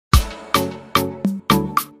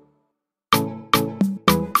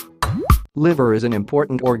Liver is an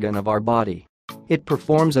important organ of our body. It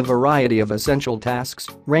performs a variety of essential tasks,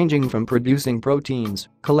 ranging from producing proteins,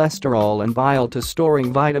 cholesterol and bile to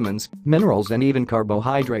storing vitamins, minerals and even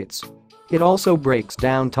carbohydrates. It also breaks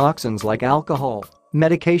down toxins like alcohol,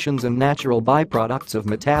 medications and natural byproducts of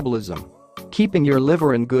metabolism. Keeping your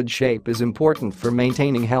liver in good shape is important for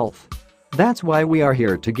maintaining health. That's why we are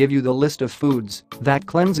here to give you the list of foods that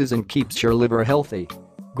cleanses and keeps your liver healthy.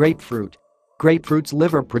 Grapefruit. Grapefruit's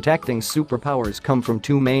liver-protecting superpowers come from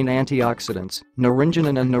two main antioxidants,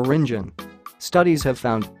 naringenin and naringin. Studies have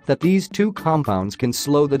found that these two compounds can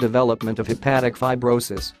slow the development of hepatic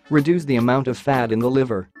fibrosis, reduce the amount of fat in the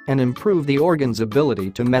liver, and improve the organ's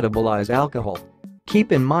ability to metabolize alcohol.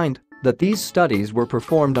 Keep in mind that these studies were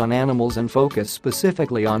performed on animals and focus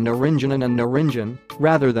specifically on naringenin and naringin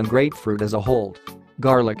rather than grapefruit as a whole.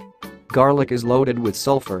 Garlic. Garlic is loaded with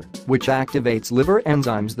sulfur, which activates liver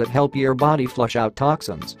enzymes that help your body flush out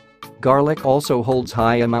toxins. Garlic also holds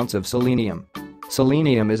high amounts of selenium.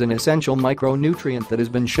 Selenium is an essential micronutrient that has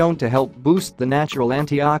been shown to help boost the natural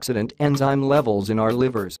antioxidant enzyme levels in our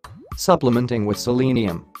livers. Supplementing with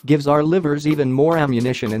selenium gives our livers even more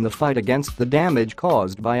ammunition in the fight against the damage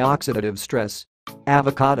caused by oxidative stress.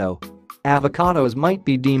 Avocado. Avocados might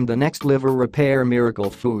be deemed the next liver repair miracle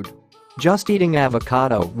food. Just eating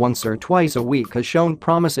avocado once or twice a week has shown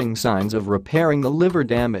promising signs of repairing the liver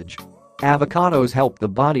damage. Avocados help the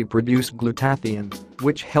body produce glutathione,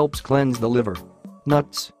 which helps cleanse the liver.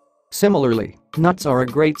 Nuts. Similarly, nuts are a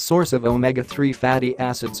great source of omega-3 fatty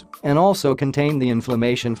acids and also contain the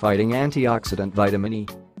inflammation-fighting antioxidant vitamin E.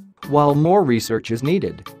 While more research is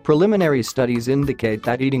needed, preliminary studies indicate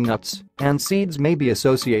that eating nuts and seeds may be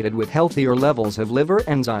associated with healthier levels of liver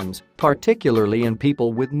enzymes, particularly in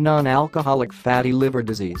people with non-alcoholic fatty liver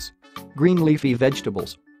disease. Green leafy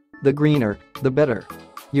vegetables. The greener, the better.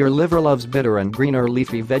 Your liver loves bitter and greener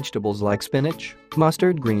leafy vegetables like spinach,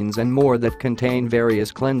 mustard greens and more that contain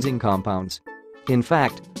various cleansing compounds. In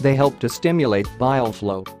fact, they help to stimulate bile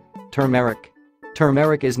flow. Turmeric.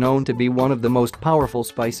 Turmeric is known to be one of the most powerful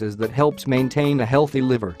spices that helps maintain a healthy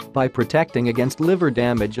liver by protecting against liver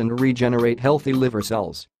damage and regenerate healthy liver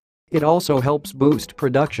cells. It also helps boost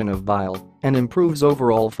production of bile and improves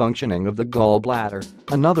overall functioning of the gallbladder,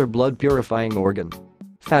 another blood-purifying organ.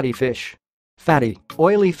 Fatty fish. Fatty,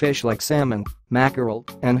 oily fish like salmon, mackerel,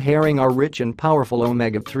 and herring are rich in powerful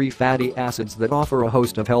omega-3 fatty acids that offer a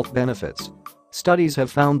host of health benefits. Studies have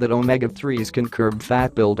found that omega-3s can curb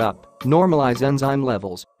fat buildup, normalize enzyme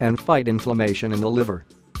levels, and fight inflammation in the liver.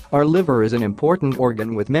 Our liver is an important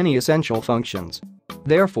organ with many essential functions.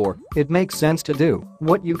 Therefore, it makes sense to do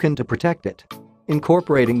what you can to protect it.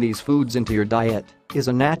 Incorporating these foods into your diet is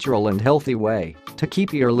a natural and healthy way to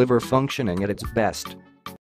keep your liver functioning at its best.